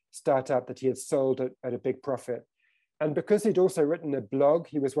successful startup that he had sold at a big profit, and because he'd also written a blog,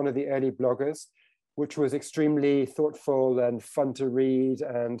 he was one of the early bloggers, which was extremely thoughtful and fun to read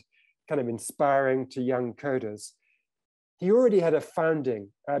and kind of inspiring to young coders. He already had a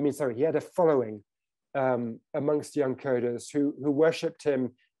he had a following amongst young coders who worshipped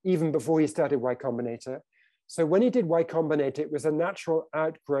him even before he started Y Combinator. So when he did Y Combinator, it was a natural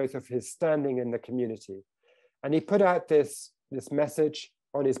outgrowth of his standing in the community. And he put out this message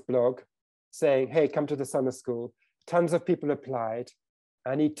on his blog saying, hey, come to the summer school. Tons of people applied.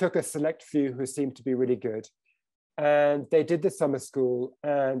 And he took a select few who seemed to be really good. And they did the summer school,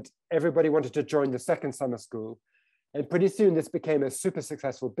 and everybody wanted to join the second summer school. And pretty soon this became a super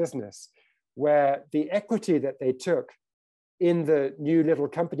successful business where the equity that they took in the new little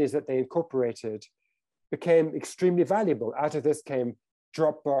companies that they incorporated became extremely valuable. Out of this came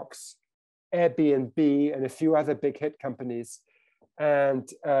Dropbox, Airbnb, and a few other big hit companies. And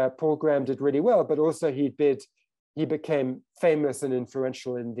Paul Graham did really well, but also he became famous and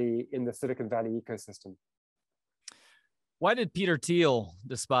influential in the Silicon Valley ecosystem. Why did Peter Thiel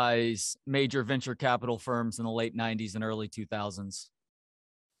despise major venture capital firms in the late 90s and early 2000s?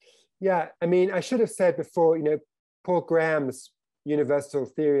 Yeah, I should have said before, Paul Graham's universal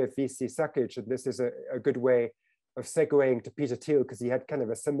theory of VC suckage, and this is a good way of segueing to Peter Thiel because he had kind of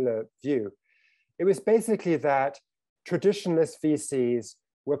a similar view. It was basically that traditionalist VCs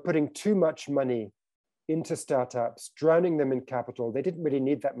were putting too much money into startups, drowning them in capital. They didn't really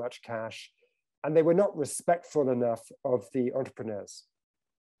need that much cash, and they were not respectful enough of the entrepreneurs.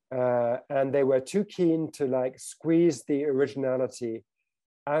 And they were too keen to squeeze the originality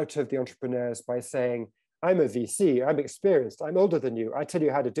out of the entrepreneurs by saying, I'm a VC, I'm experienced, I'm older than you, I tell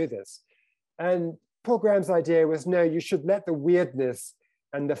you how to do this. And Paul Graham's idea was, no, you should let the weirdness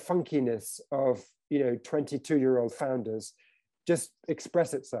and the funkiness of 22-year-old founders just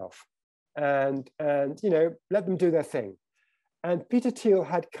express itself. And let them do their thing. And Peter Thiel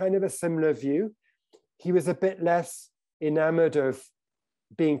had kind of a similar view. He was a bit less enamored of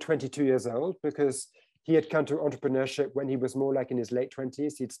being 22 years old because he had come to entrepreneurship when he was more like in his late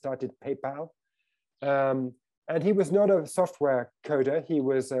 20s. He'd started PayPal. And he was not a software coder. He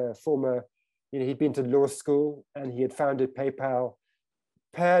was a former, he'd been to law school and he had founded PayPal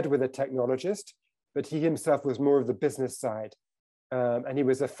paired with a technologist, but he himself was more of the business side. And he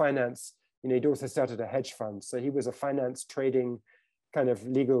was a finance, he'd also started a hedge fund. So he was a finance trading kind of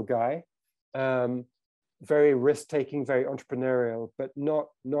legal guy, very risk-taking, very entrepreneurial, but not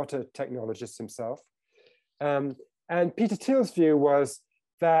a technologist himself. And Peter Thiel's view was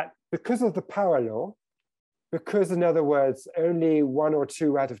that because of the power law, because in other words, only 1 or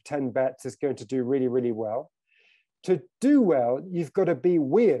 2 out of 10 bets is going to do really, really well, to do well, you've got to be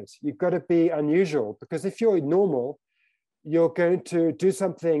weird. You've got to be unusual, because if you're normal, you're going to do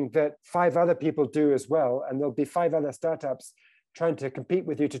something that 5 other people do as well. And there'll be 5 other startups trying to compete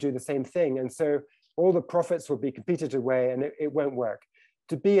with you to do the same thing. And so all the profits will be competed away and it won't work.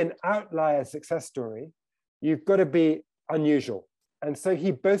 To be an outlier success story, you've got to be unusual. And so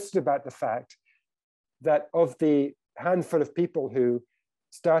he boasted about the fact that of the handful of people who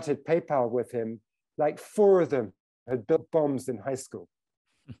started PayPal with him, like 4 of them had built bombs in high school.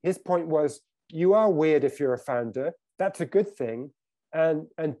 His point was, you are weird if you're a founder. That's a good thing. And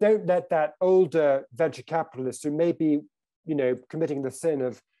don't let that older venture capitalist who may be, committing the sin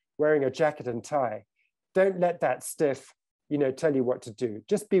of wearing a jacket and tie, don't let that stiff, tell you what to do.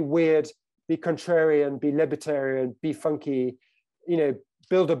 Just be weird, be contrarian, be libertarian, be funky,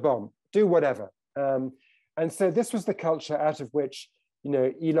 build a bomb, do whatever. And so this was the culture out of which,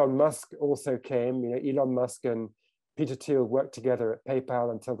 Elon Musk also came. Elon Musk and Peter Thiel worked together at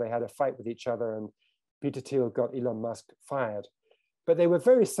PayPal until they had a fight with each other, and Peter Thiel got Elon Musk fired. But they were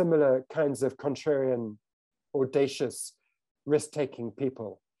very similar kinds of contrarian, audacious, risk-taking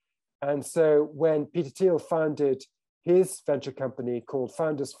people. And so when Peter Thiel founded his venture company called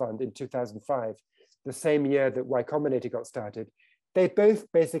Founders Fund in 2005, the same year that Y Combinator got started, they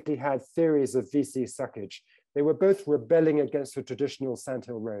both basically had theories of VC suckage. They were both rebelling against the traditional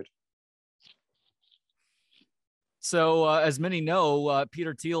Sandhill road. So, as many know,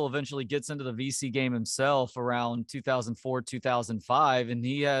 Peter Thiel eventually gets into the VC game himself around 2004, 2005, and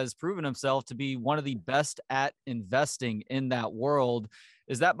he has proven himself to be one of the best at investing in that world.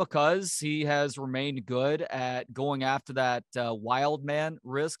 Is that because he has remained good at going after that wild man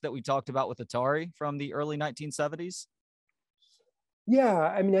risk that we talked about with Atari from the early 1970s? Yeah,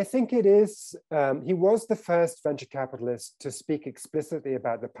 I mean, I think it is. He was the first venture capitalist to speak explicitly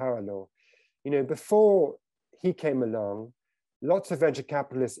about the power law. Before he came along, lots of venture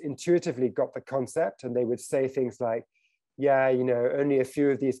capitalists intuitively got the concept, and they would say things like, yeah, only a few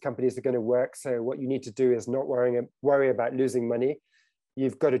of these companies are going to work. So what you need to do is not worry about losing money.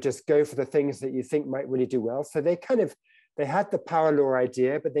 You've got to just go for the things that you think might really do well. So they had the power law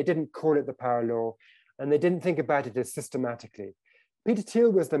idea, but they didn't call it the power law, and they didn't think about it as systematically. Peter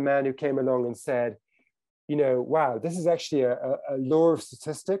Thiel was the man who came along and said, wow, this is actually a law of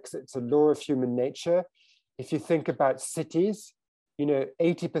statistics. It's a law of human nature. If you think about cities,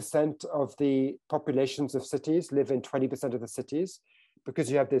 80% of the populations of cities live in 20% of the cities,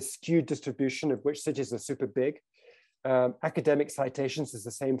 because you have this skewed distribution of which cities are super big. Academic citations is the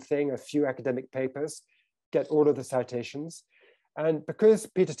same thing. A few academic papers get all of the citations. And because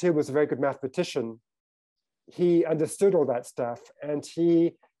Peter Thiel was a very good mathematician, he understood all that stuff, and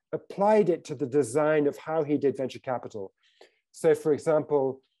he applied it to the design of how he did venture capital. So for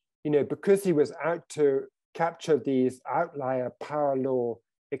example, because he was out to capture these outlier power law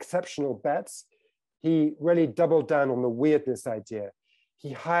exceptional bets, he really doubled down on the weirdness idea.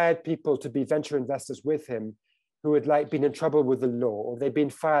 He hired people to be venture investors with him who had been in trouble with the law, or they'd been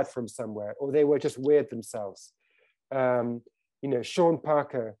fired from somewhere, or they were just weird themselves. Sean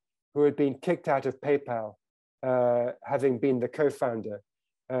Parker, who had been kicked out of PayPal, having been the co-founder,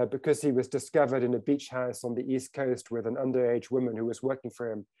 because he was discovered in a beach house on the East Coast with an underage woman who was working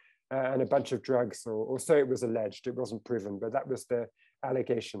for him, and a bunch of drugs, or so it was alleged. It wasn't proven, but that was the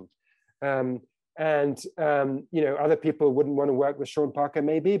allegation. Other people wouldn't want to work with Sean Parker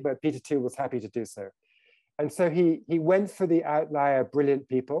maybe, but Peter Thiel was happy to do so. And so he went for the outlier brilliant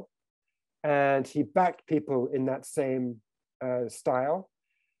people, and he backed people in that same style.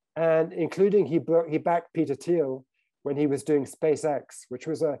 And including he backed Peter Thiel when he was doing SpaceX, which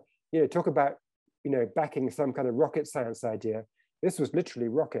was talk about, backing some kind of rocket science idea. This was literally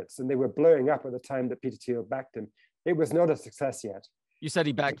rockets, and they were blowing up at the time that Peter Thiel backed him. It was not a success yet. You said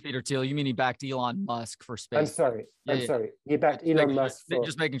he backed Peter Thiel. You mean he backed Elon Musk for space? I'm sorry. He backed Elon Musk.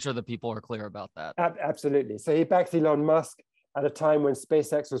 Just making sure that people are clear about that. Absolutely. So he backed Elon Musk at a time when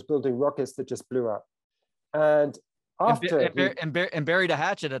SpaceX was building rockets that just blew up. And buried a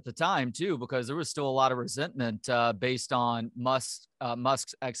hatchet at the time too, because there was still a lot of resentment based on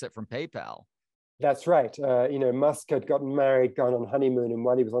Musk's exit from PayPal. That's right. Musk had gotten married, gone on honeymoon, and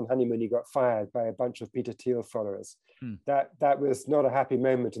while he was on honeymoon, he got fired by a bunch of Peter Thiel followers. That was not a happy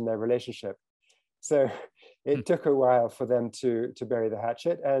moment in their relationship. So it took a while for them to bury the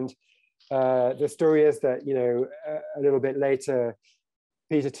hatchet. And the story is that a little bit later,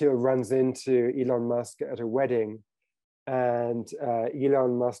 Peter Thiel runs into Elon Musk at a wedding, and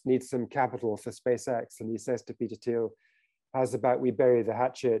Elon Musk needs some capital for SpaceX, and he says to Peter Thiel, how's about we bury the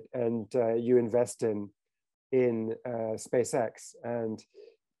hatchet and you invest in SpaceX? And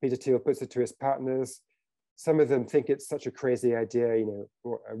Peter Thiel puts it to his partners. Some of them think it's such a crazy idea,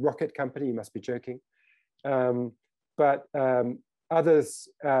 or a rocket company, you must be joking. But others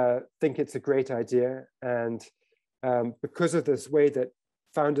think it's a great idea. And because of this way that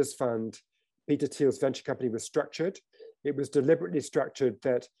Founders Fund, Peter Thiel's venture company, was structured, it was deliberately structured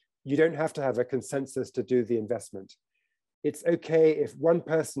that you don't have to have a consensus to do the investment. It's okay if one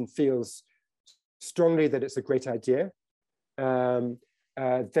person feels strongly that it's a great idea, then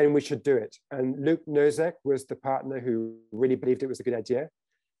we should do it. And Luke Nosek was the partner who really believed it was a good idea.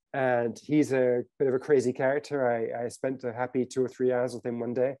 And he's a bit of a crazy character. I spent a happy 2 or 3 hours with him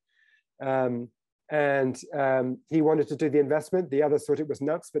one day. He wanted to do the investment. The others thought it was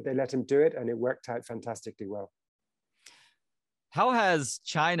nuts, but they let him do it, and it worked out fantastically well. How has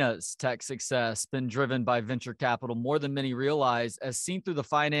China's tech success been driven by venture capital more than many realize, as seen through the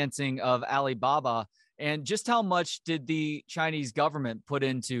financing of Alibaba? And just how much did the Chinese government put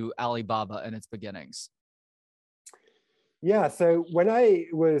into Alibaba in its beginnings? Yeah, so when I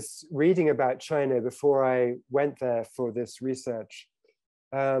was reading about China before I went there for this research,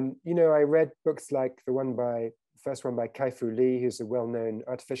 I read books like the first one by Kai-Fu Lee, who's a well-known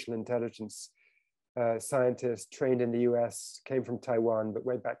artificial intelligence scientist trained in the US, came from Taiwan, but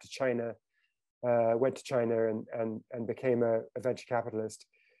went back to China. went to China and became a venture capitalist,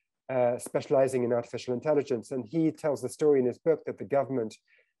 specializing in artificial intelligence. And he tells the story in his book that the government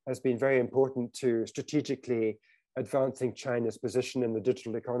has been very important to strategically advancing China's position in the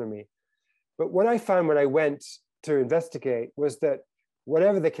digital economy. But what I found when I went to investigate was that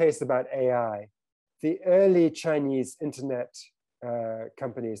whatever the case about AI, the early Chinese internet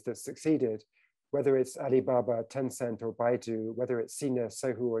companies that succeeded, whether it's Alibaba, Tencent, or Baidu, whether it's Sina,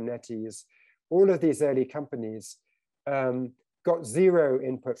 Sohu, or NetEase, all of these early companies got zero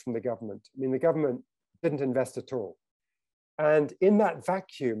input from the government. I mean, the government didn't invest at all. And in that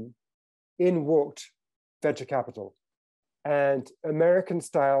vacuum, in walked venture capital. And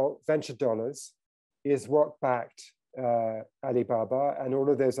American-style venture dollars is what backed Alibaba and all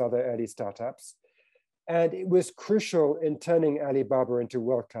of those other early startups. And it was crucial in turning Alibaba into a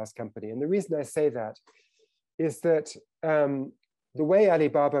world-class company. And the reason I say that is that the way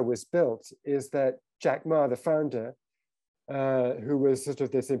Alibaba was built is that Jack Ma, the founder, who was sort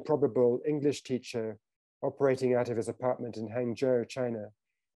of this improbable English teacher operating out of his apartment in Hangzhou, China,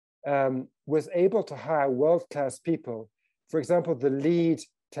 was able to hire world-class people. For example, the lead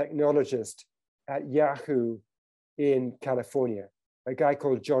technologist at Yahoo in California, a guy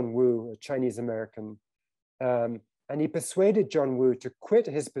called John Wu, a Chinese American. And he persuaded John Wu to quit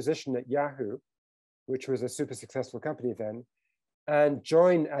his position at Yahoo, which was a super successful company then, and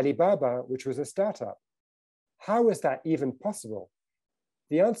join Alibaba, which was a startup. How is that even possible?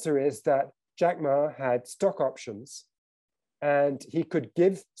 The answer is that Jack Ma had stock options, and he could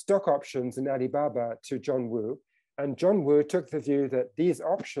give stock options in Alibaba to John Wu. And John Wu took the view that these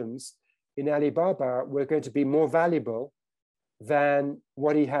options in Alibaba were going to be more valuable than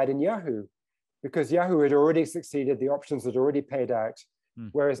what he had in Yahoo, because Yahoo had already succeeded, the options had already paid out,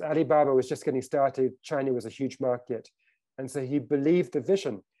 whereas Alibaba was just getting started, China was a huge market. And so he believed the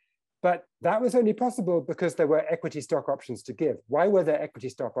vision. But that was only possible because there were equity stock options to give. Why were there equity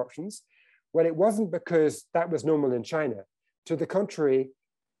stock options? Well, it wasn't because that was normal in China. To the contrary,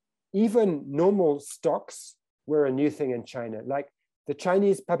 even normal stocks were a new thing in China. Like the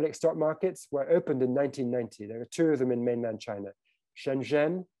Chinese public stock markets were opened in 1990. There were two of them in mainland China,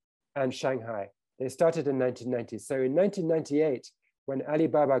 Shenzhen and Shanghai. They started in 1990. So in 1998, when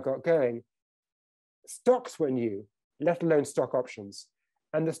Alibaba got going, stocks were new, let alone stock options.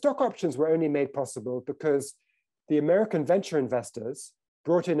 And the stock options were only made possible because the American venture investors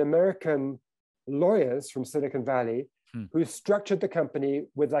brought in American lawyers from Silicon Valley who structured the company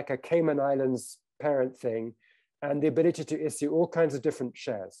with like a Cayman Islands parent thing and the ability to issue all kinds of different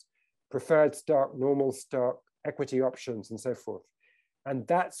shares, preferred stock, normal stock, equity options, and so forth. And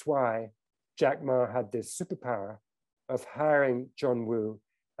that's why Jack Ma had this superpower of hiring John Wu.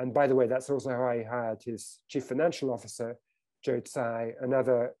 And by the way, that's also how he hired his chief financial officer, Joe Tsai,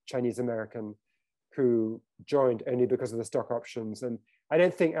 another Chinese American who joined only because of the stock options. And I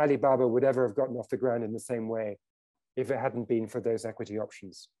don't think Alibaba would ever have gotten off the ground in the same way if it hadn't been for those equity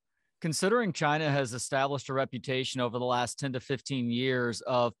options. Considering China has established a reputation over the last 10 to 15 years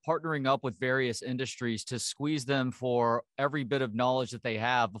of partnering up with various industries to squeeze them for every bit of knowledge that they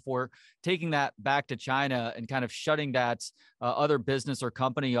have before taking that back to China and kind of shutting that other business or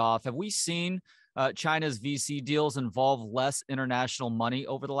company off, have we seen China's VC deals involve less international money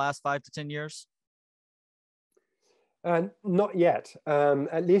over the last 5 to 10 years? Not yet,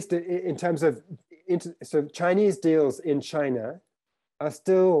 at least in terms of, so Chinese deals in China are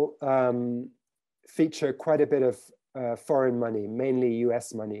still feature quite a bit of foreign money, mainly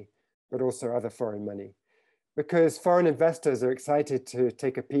US money, but also other foreign money, because foreign investors are excited to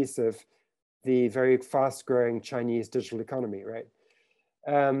take a piece of the very fast growing Chinese digital economy, right?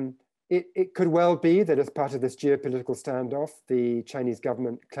 It could well be that as part of this geopolitical standoff, the Chinese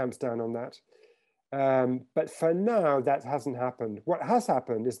government clamps down on that. But for now, that hasn't happened. What has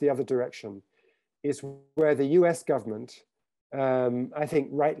happened is the other direction, is where the US government, I think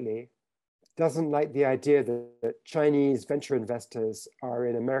rightly, doesn't like the idea that Chinese venture investors are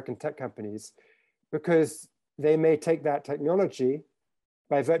in American tech companies because they may take that technology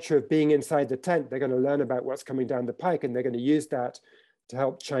by virtue of being inside the tent. They're going to learn about what's coming down the pike and they're going to use that to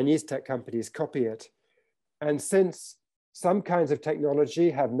help Chinese tech companies copy it. And since some kinds of technology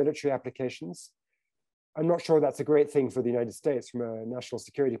have military applications, I'm not sure that's a great thing for the United States from a national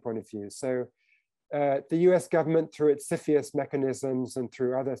security point of view. So the US government, through its CFIUS mechanisms and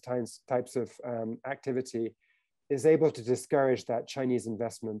through other types of activity, is able to discourage that Chinese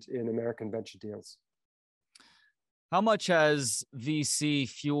investment in American venture deals. How much has VC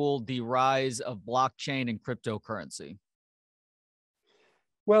fueled the rise of blockchain and cryptocurrency?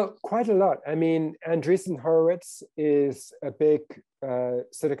 Well, quite a lot. I mean, Andreessen Horowitz is a big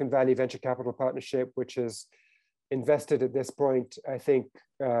Silicon Valley venture capital partnership, which has invested at this point, I think,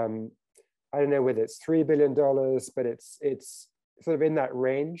 I don't know whether it's $3 billion, but it's sort of in that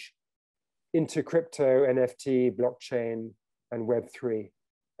range into crypto, NFT, blockchain, and Web3.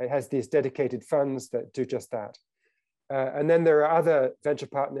 It has these dedicated funds that do just that. And then there are other venture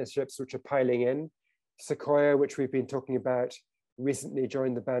partnerships which are piling in. Sequoia, which we've been talking about, recently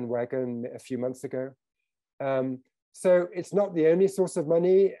joined the bandwagon a few months ago. So it's not the only source of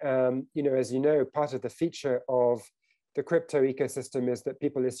money. As you know, part of the feature of the crypto ecosystem is that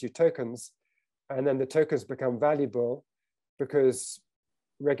people issue tokens, and then the tokens become valuable because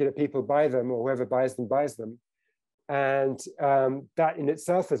regular people buy them, or whoever buys them. And that in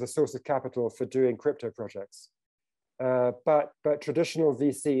itself is a source of capital for doing crypto projects. But traditional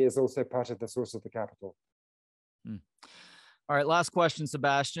VC is also part of the source of the capital. All right, last question,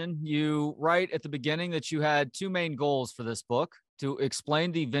 Sebastian. You write at the beginning that you had two main goals for this book: to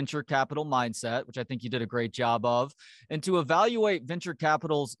explain the venture capital mindset, which I think you did a great job of, and to evaluate venture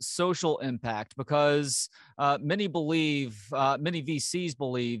capital's social impact, because many VCs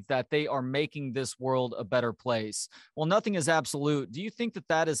believe that they are making this world a better place. Well, nothing is absolute. Do you think that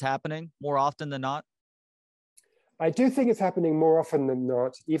that is happening more often than not? I do think it's happening more often than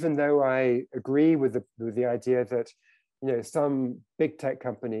not, even though I agree with the idea that some big tech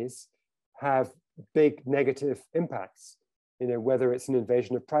companies have big negative impacts. Whether it's an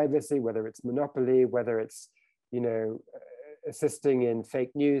invasion of privacy, whether it's monopoly, whether it's assisting in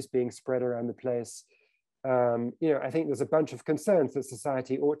fake news being spread around the place. I think there's a bunch of concerns that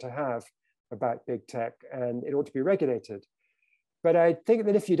society ought to have about big tech, and it ought to be regulated. But I think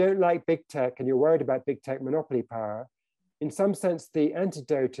that if you don't like big tech and you're worried about big tech monopoly power, in some sense, the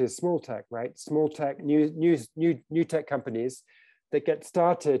antidote is small tech, right? Small tech, new tech companies that get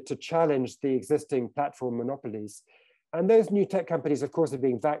started to challenge the existing platform monopolies. And those new tech companies, of course, are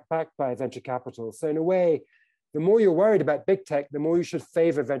being backed by venture capital. So in a way, the more you're worried about big tech, the more you should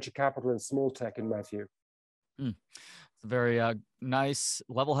favor venture capital and small tech, in my view. It's a very nice,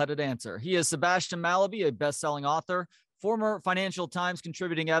 level-headed answer. He is Sebastian Mallaby, a best-selling author, former Financial Times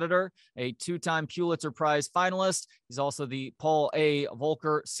contributing editor, a two-time Pulitzer Prize finalist. He's also the Paul A.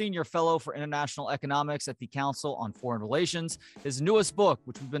 Volcker Senior Fellow for International Economics at the Council on Foreign Relations. His newest book,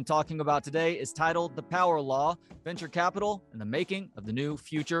 which we've been talking about today, is titled The Power Law: Venture Capital and the Making of the New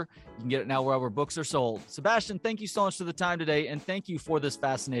Future. You can get it now wherever books are sold. Sebastian, thank you so much for the time today, and thank you for this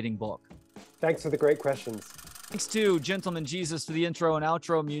fascinating book. Thanks for the great questions. Thanks to Gentleman Jesus for the intro and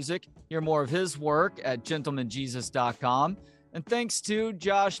outro music. Hear more of his work at gentlemanjesus.com. And thanks to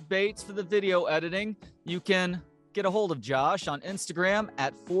Josh Bates for the video editing. You can get a hold of Josh on Instagram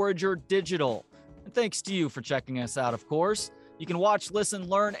at Forager Digital. And thanks to you for checking us out, of course. You can watch, listen,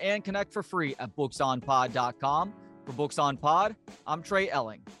 learn, and connect for free at booksonpod.com. For Books on Pod, I'm Trey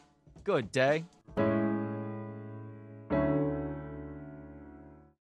Elling. Good day.